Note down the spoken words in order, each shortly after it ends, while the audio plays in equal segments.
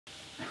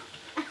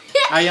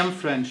I am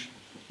French.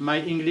 My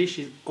English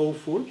is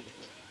awful.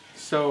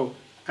 So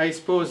I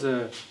suppose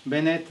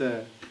Bennett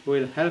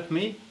will help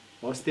me,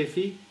 or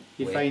Steffi,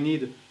 if I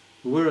need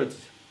words.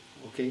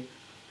 Okay.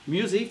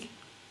 Music,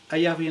 I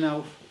have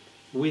enough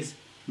with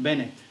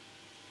Bennett.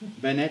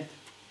 Bennett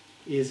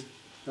is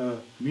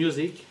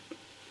music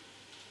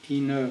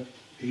in a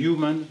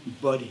human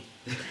body.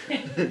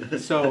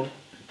 So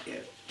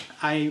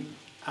I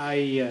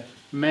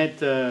met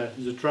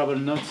the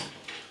Troublemakers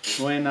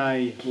when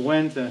I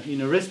went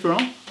in a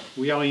restaurant.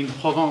 We are in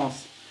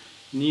Provence,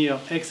 near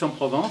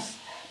Aix-en-Provence,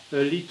 a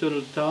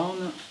little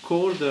town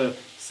called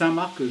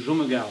Saint-Marc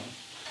Jaumegarde.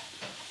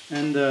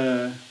 And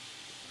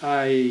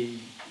I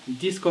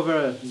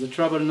discovered the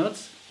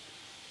Troublemakers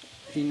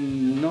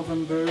in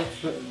November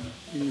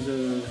in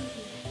the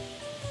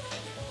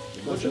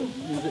Modjo.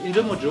 In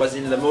the Modjo. It was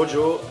in the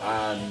Modjo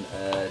in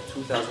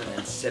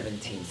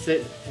 2017.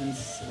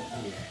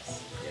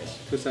 Yes,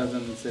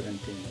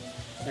 2017.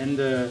 And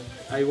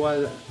I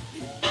was,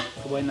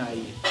 when I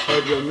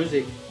heard your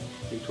music,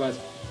 it was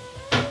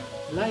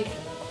like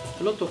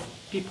a lot of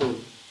people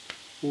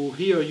who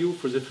hear you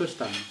for the first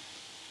time.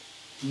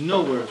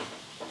 No word.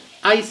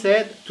 I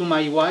said to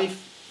my wife,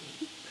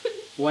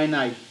 when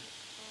I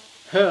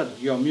heard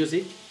your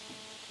music,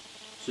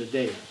 the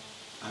day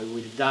I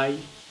will die,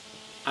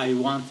 I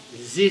want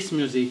this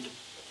music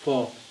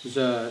for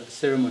the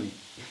ceremony.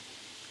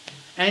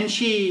 And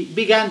she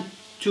began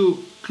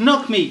to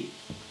knock me.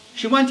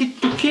 She wanted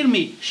to kill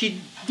me.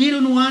 She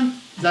didn't want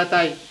that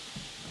I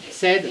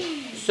said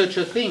such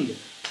a thing.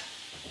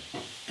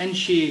 And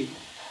she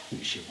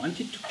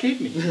wanted to kill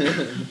me.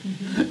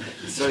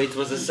 So it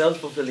was a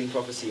self-fulfilling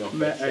prophecy on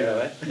fact,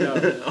 No,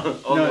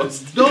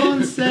 almost. no,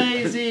 don't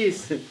say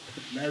this.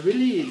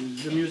 Really,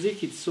 the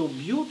music is so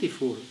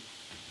beautiful.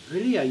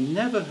 Really, I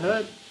never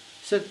heard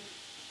such.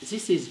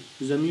 This is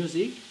the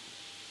music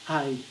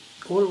I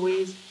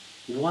always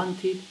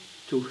wanted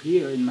to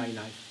hear in my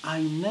life.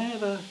 I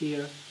never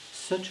hear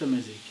such a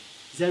music.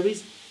 There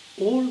is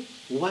all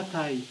what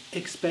I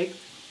expect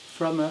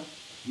from a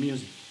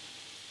music.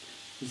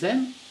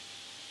 Then,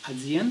 at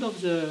the end of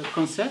the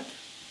concert,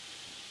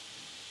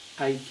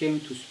 I came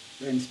to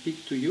and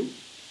speak to you,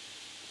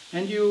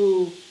 and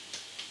you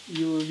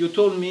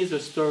told me the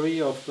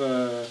story of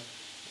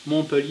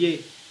Montpellier.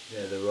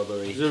 Yeah, the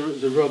robbery.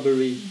 The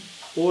robbery.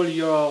 All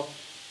your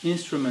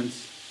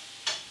instruments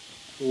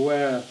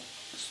were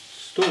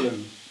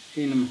stolen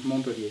in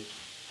Montpellier.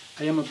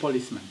 I am a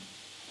policeman.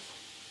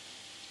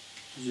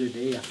 The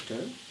day after,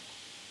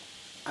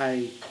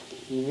 I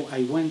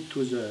went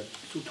to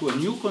a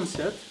new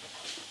concert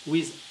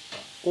with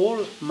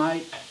all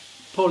my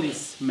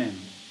policemen,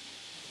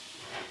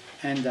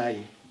 and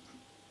I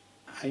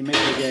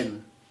met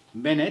again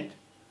Bennett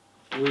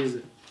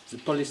with the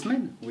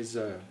policeman with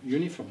the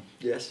uniform.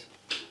 Yes.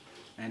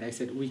 And I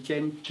said, we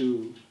came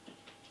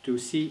to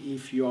see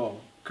if your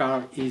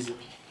car is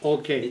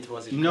okay. It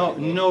was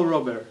incredible. No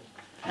robber.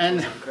 And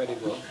it was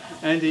incredible.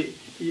 And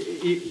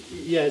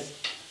yes.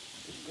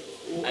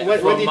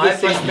 From my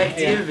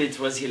perspective, it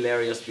was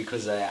hilarious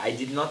because I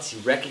did not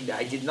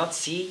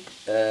see.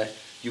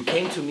 You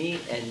came to me,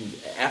 and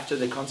after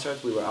the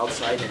concert, we were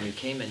outside, and you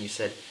came and you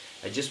said,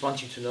 "I just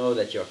want you to know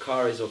that your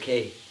car is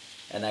okay."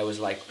 And I was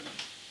like,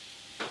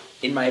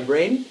 in my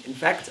brain, in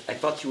fact, I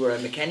thought you were a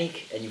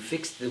mechanic and you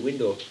fixed the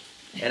window,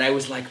 and I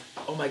was like,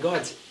 "Oh my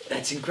God,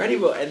 that's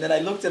incredible!" And then I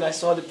looked and I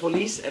saw the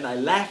police, and I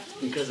laughed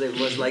because it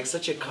was like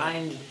such a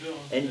kind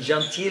and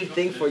genteel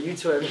thing for you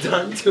to have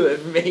done, to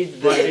have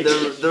made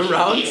the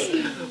rounds.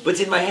 But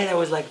in my head I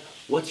was like,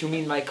 what you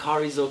mean my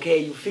car is okay?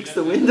 You fixed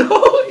the window?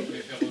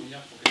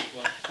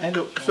 And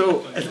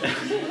so,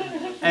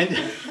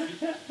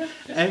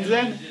 and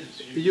then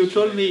you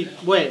told me,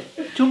 well,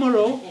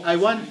 tomorrow I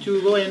want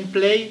to go and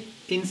play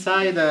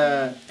inside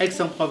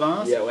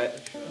Aix-en-Provence. Yeah, well.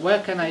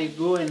 Where can I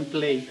go and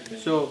play?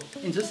 So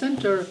in the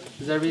center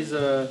there is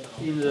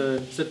in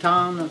the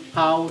town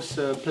house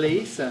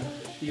place.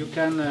 You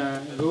can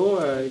go.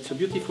 It's a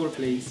beautiful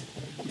place.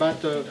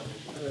 But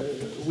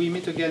we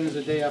meet again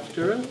the day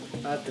after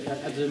at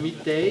the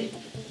midday.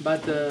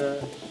 But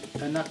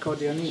an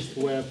accordionist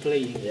were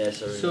playing.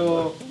 Yes, I remember.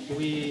 So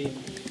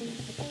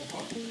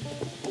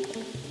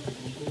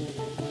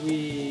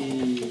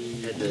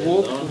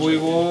we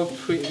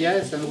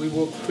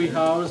walked 3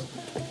 hours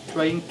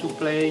trying to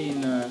play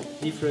in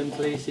different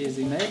places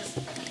in Aix,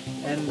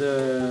 and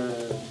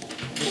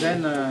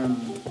then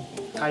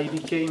I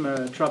became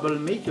a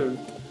troublemaker.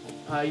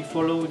 I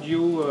followed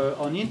you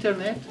on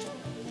internet,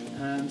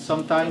 and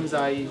sometimes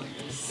I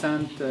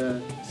sent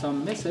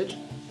some message,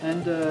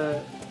 and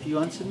you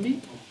answered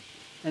me,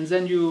 and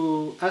then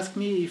you asked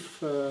me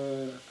if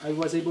I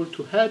was able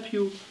to help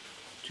you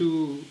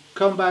to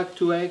come back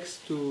to Aix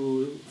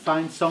to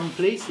find some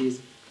places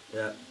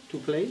to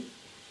play.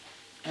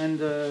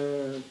 And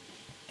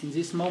in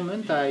this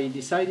moment I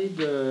decided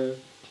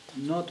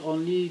not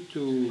only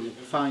to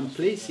find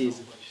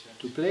places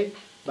to play,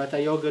 but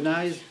I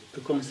organized a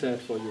concert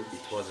for you.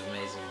 It was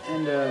amazing.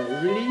 And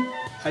really,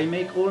 I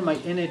make all my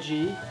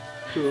energy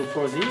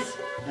for this,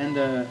 and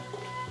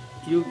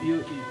you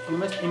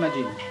must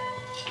imagine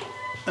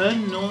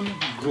unknown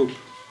group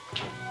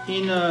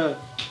in a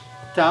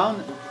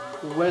town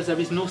where there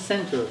is no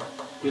center.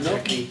 You know,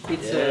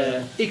 it's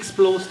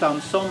exposed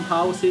town. Some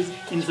houses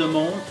in the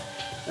mount,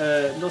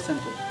 no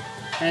center.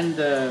 And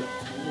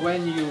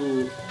when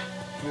you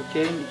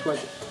came, it was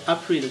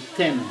April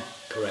 10.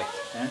 Correct.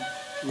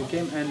 You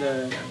came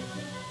and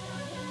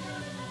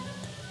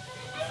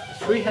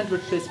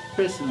 300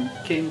 persons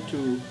came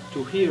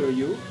to hear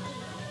you,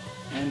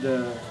 and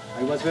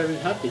I was very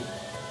happy.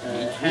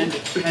 And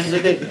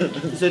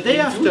the day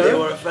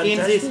after, in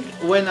this,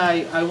 when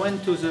I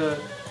went to the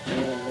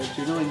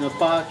you know, in the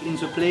park, in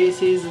the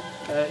places,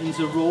 in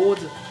the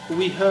roads,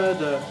 we heard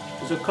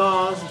the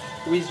cars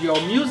with your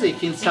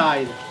music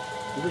inside.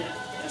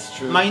 That's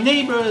true. My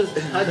neighbors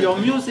had your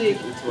music.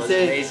 It was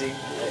amazing.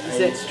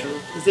 It's true.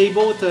 They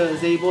bought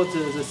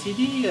the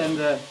CD,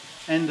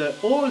 and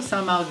all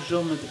Saint-Marc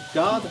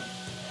Jaumegarde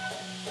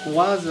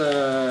was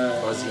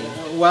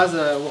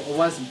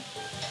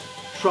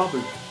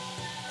trouble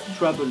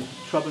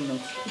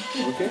notes.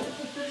 Okay.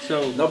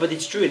 So no, but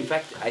it's true. In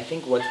fact, I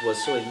think what was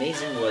so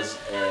amazing was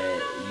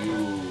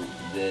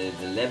the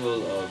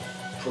level of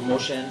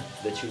promotion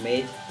that you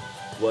made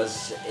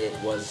was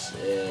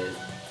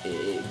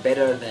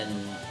better than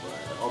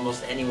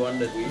almost anyone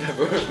that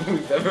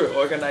we've ever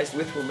organized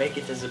with who make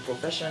it as a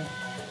profession.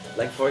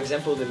 Like, for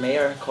example, the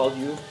mayor called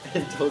you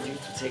and told you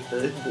to take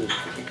the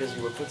because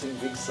you were putting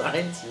big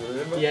signs. You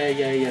remember? Yeah.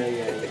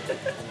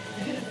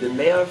 The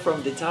mayor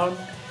from the town.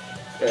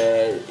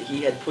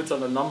 He had put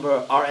on a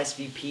number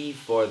RSVP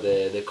for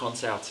the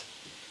concert,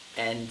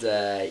 and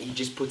he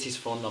just put his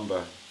phone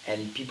number,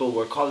 and people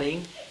were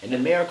calling, and the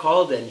mayor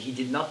called, and he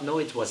did not know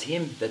it was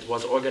him that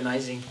was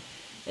organizing,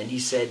 and he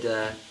said,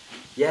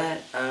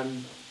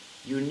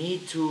 you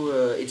need to,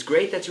 it's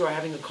great that you are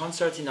having a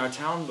concert in our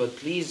town, but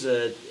please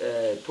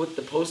put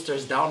the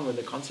posters down when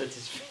the concert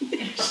is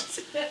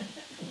finished.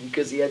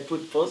 Because he had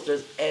put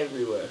posters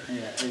everywhere.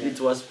 Yeah.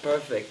 It was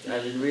perfect. I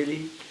mean,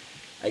 really,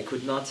 I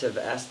could not have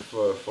asked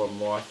for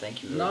more.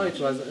 Thank you very much.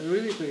 It was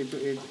really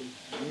great.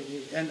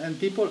 And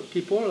people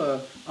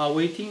are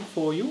waiting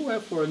for you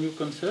for a new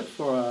concert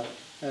for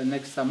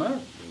next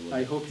summer.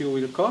 I hope you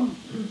will come.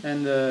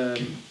 And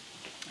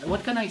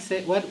what can I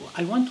say? What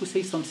I want to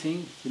say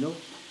something. You know,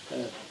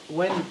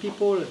 when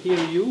people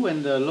hear you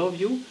and love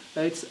you,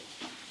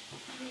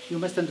 you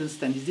must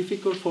understand. It's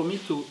difficult for me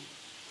to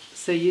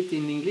say it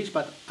in English,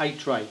 but I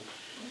try.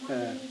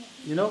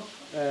 You know.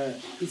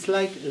 It's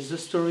like the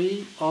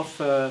story of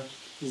the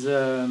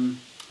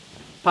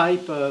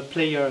pipe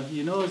player,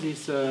 you know,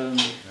 this...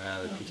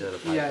 Peter the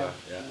Piper, yeah.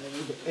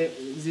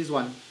 This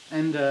one.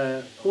 And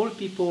all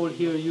people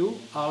hear you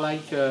are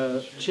like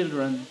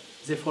children,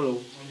 they follow.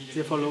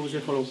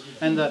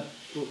 And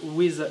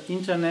with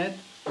internet,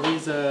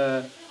 with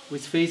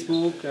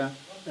Facebook,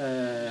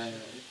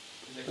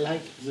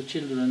 like the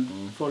children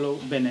follow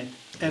Bennett,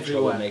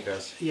 everyone.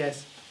 Troublemakers.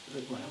 Yes.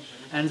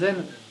 And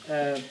then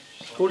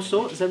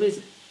also there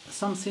is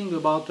something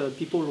about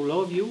people who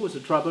love you, the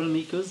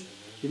troublemakers,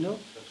 you know,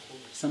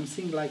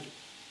 something like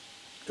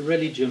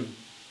religion.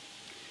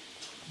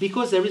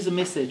 Because there is a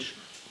message,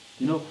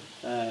 you know,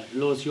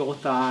 lose your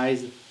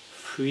ties,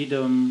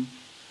 freedom,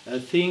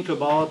 think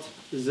about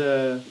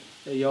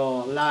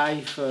your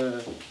life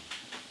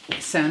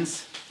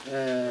sense,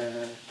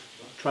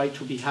 try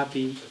to be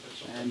happy,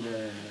 and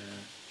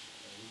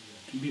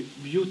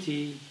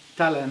beauty,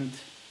 talent.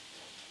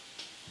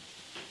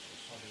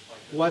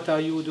 What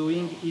are you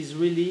doing is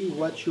really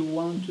what you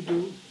want to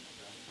do.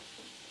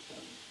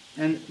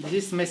 And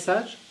this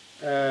message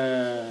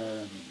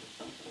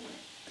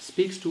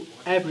speaks to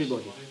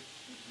everybody.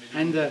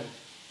 And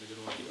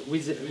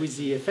with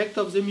the effect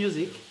of the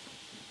music,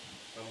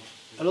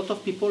 a lot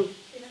of people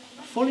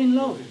fall in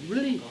love,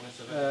 really.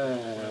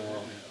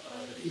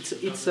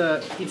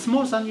 It's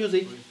more than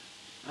music.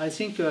 I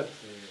think a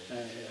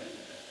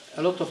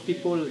lot of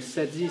people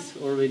said this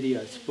already,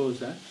 I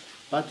suppose.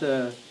 But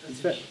it's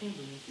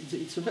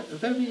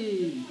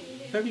very,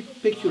 very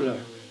peculiar,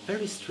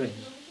 very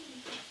strange.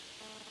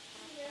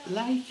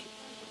 Like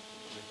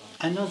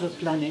another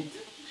planet,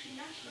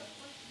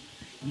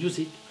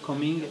 music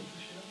coming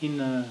in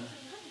the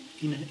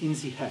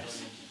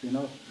earth, you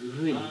know,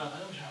 really.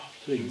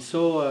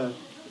 So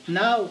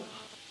now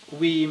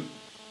we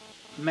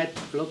met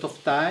a lot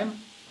of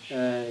time.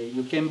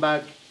 You came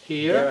back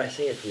here. Dare I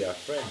say it, we are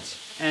friends.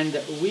 And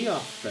we are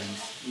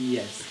friends,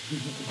 yes.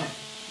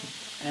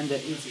 And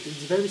it's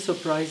very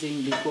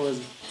surprising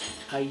because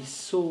I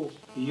saw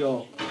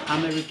your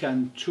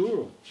American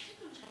tour,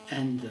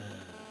 and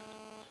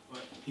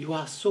you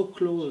are so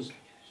close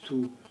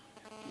to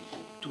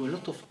a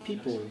lot of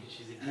people,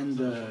 and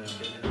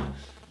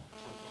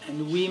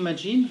we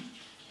imagine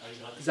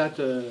that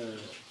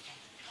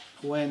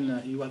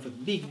when you have a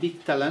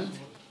big talent,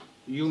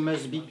 you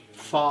must be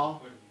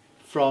far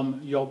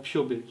from your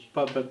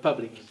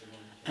public,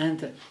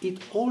 and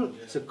it's all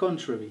the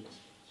contrary.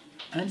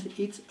 And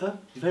it's a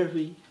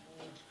very,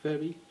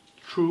 very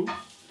true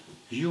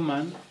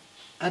human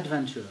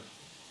adventure.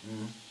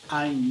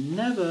 I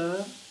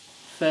never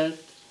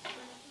felt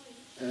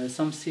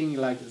something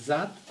like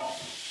that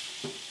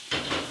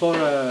for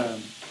a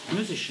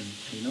musician,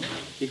 you know,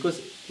 because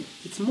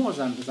it's more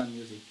than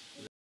music.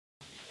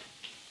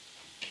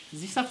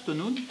 This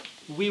afternoon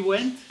we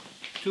went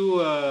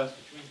to a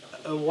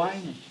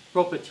wine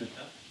property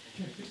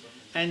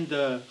and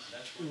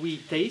we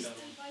tasted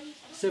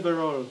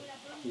several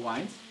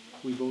wines.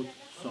 We bought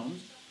some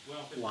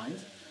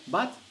wines,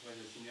 but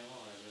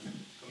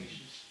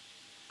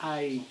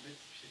I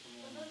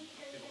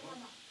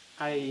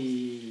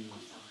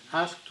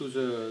asked to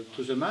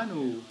the man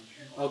who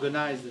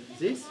organized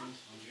this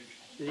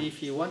if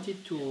he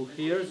wanted to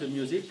hear the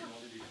music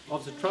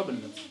of the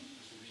Troublemakers,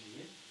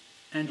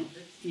 and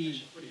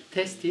he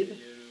tested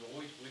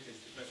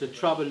the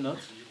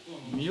Troublemakers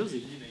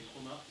music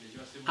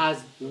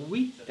as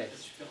we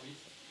test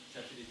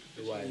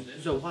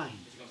the wine.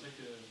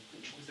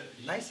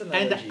 Nice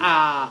analogy.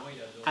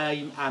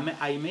 And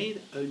I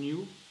made a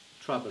new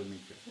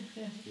Troublemaker.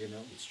 You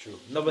know, it's true.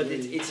 No, but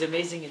it's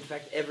amazing. In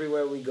fact,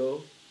 everywhere we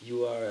go,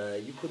 you are.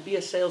 You could be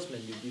a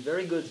salesman. You'd be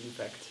very good, in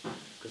fact,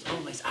 because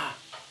always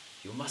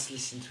you must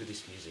listen to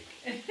this music,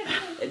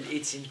 and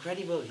it's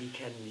incredible. He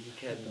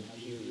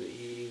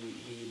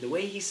the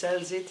way he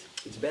sells it,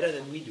 it's better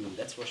than we do.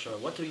 That's for sure.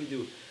 What do you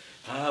do?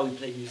 We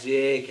play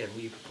music and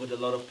we put a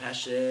lot of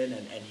passion,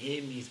 and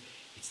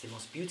it's the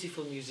most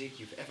beautiful music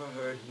you've ever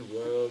heard in the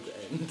world,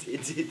 and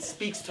it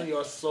speaks to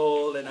your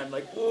soul, and I'm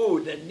like, whoa,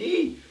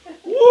 Denis,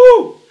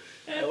 woo,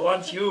 I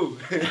want you.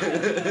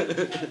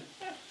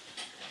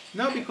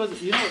 No, because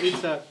you know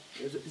it's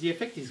the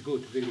effect is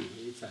good, really.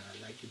 It's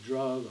like a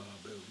drug or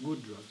a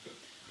good drug,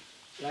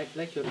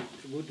 like a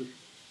good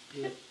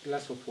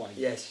glass of wine.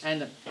 Yes.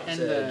 And a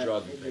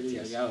drug effect.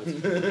 Yes.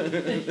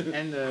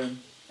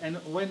 And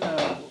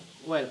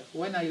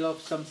when I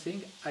love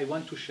something, I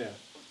want to share.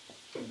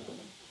 You know.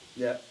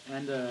 Yeah.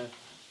 And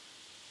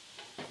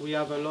we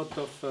have a lot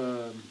of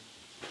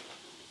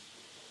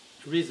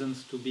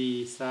reasons to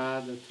be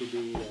sad, to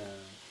be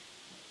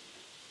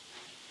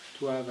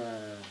to have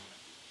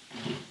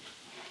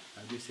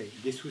how do you say,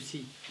 des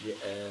soucis. Yeah,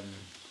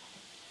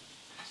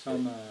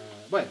 some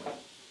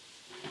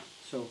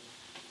so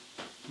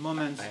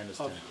moments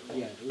of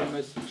we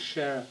must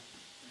share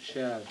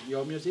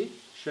your music.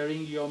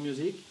 Sharing your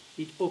music,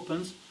 it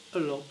opens a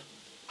lot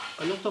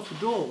of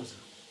doors.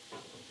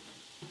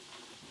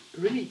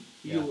 Really,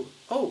 you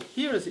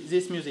here is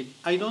this music.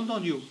 I don't know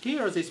you.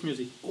 Here is this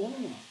music. Oh,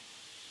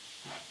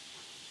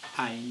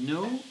 I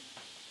know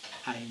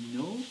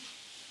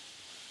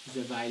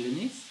the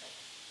violinist,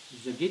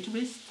 the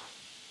guitarist,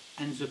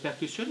 and the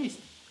percussionist.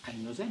 I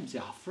know them. They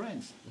are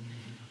friends.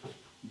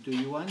 Do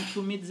you want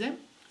to meet them?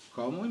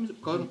 Come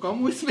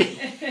with me.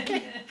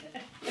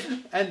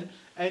 and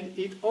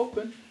it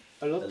opened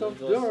a lot of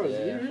doors.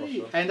 Yeah, really.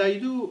 sure. And I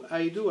do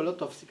a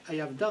lot of. I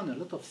have done a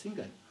lot of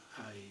singing.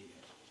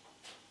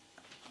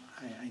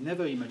 I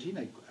never imagined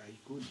I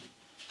could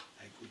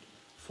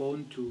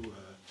phone to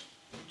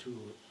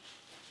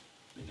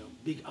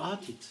big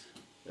artists,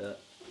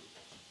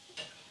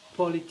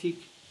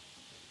 politics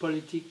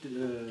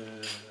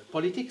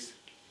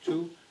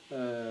to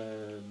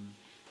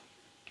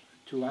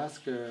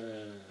ask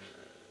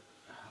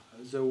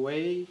the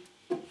way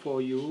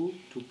for you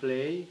to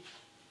play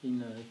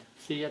in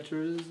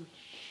theaters,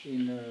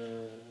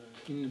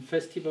 in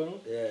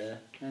festival,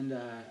 and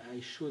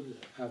I should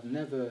have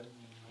never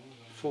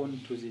phone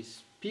to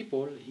these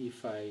people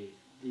if I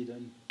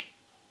didn't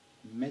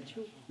meet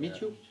you.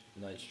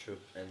 No, it's true,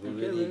 and we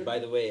really. By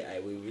the way,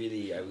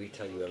 we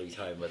tell you every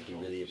time, but we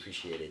really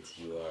appreciate it.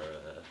 You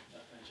are.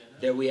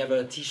 There we have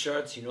a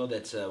T-shirt, you know,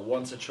 that's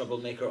once a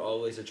troublemaker,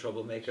 always a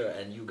troublemaker,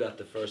 and you got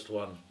the first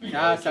one. It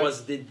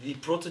was the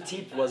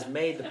prototype was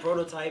made. The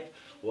prototype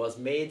was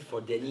made for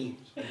Denis.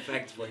 In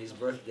fact, for his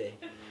birthday.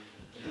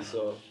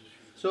 So.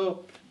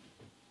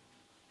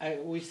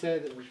 We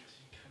said.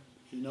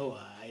 You know,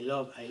 I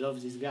love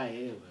this guy.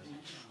 Eh?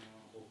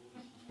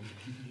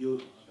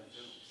 You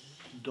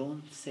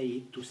don't say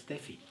it to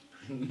Steffi.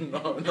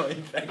 No,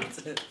 in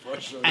fact, for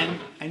sure.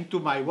 And to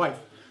my wife.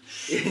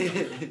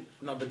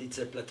 No, but it's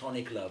a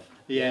platonic love.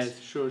 Yes,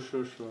 sure.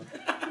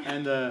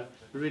 And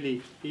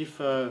really, if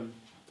the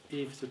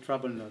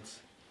Troublemakers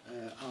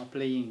are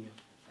playing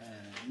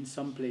in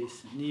some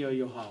place near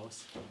your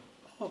house,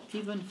 or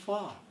even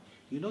far,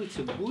 you know, it's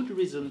a good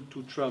reason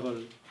to travel,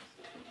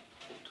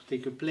 to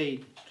take a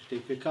plane, to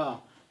take a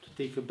car, to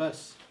take a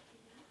bus,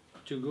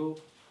 to go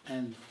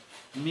and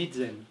meet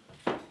them.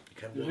 You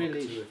can walk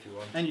really. too if you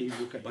want. And you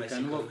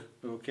can walk,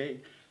 okay,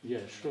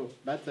 yeah, sure.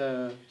 But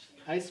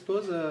I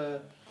suppose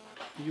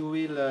you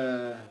will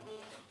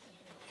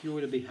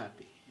be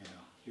happy, you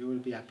know. You will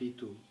be happy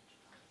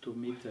to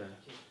meet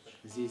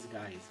these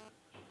guys.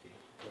 Okay.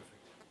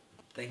 Perfect.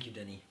 Thank you,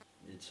 Denis.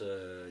 It's a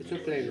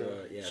pleasure.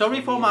 Yeah,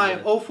 sorry for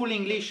my awful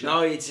English.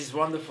 No, it's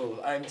wonderful.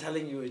 I'm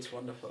telling you, it's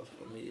wonderful.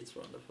 For me, it's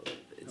wonderful.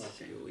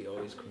 Okay. We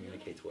always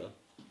communicate well.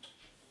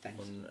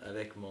 Thanks.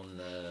 Avec mon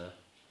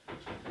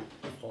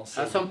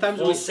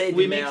Sometimes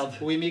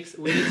we mix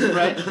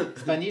French,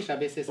 Spanish, a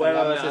veces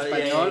hablamos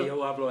español.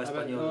 Yo hablo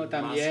español.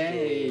 También,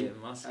 y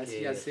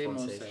así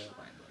hacemos.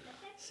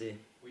 Sí.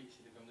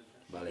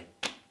 Vale.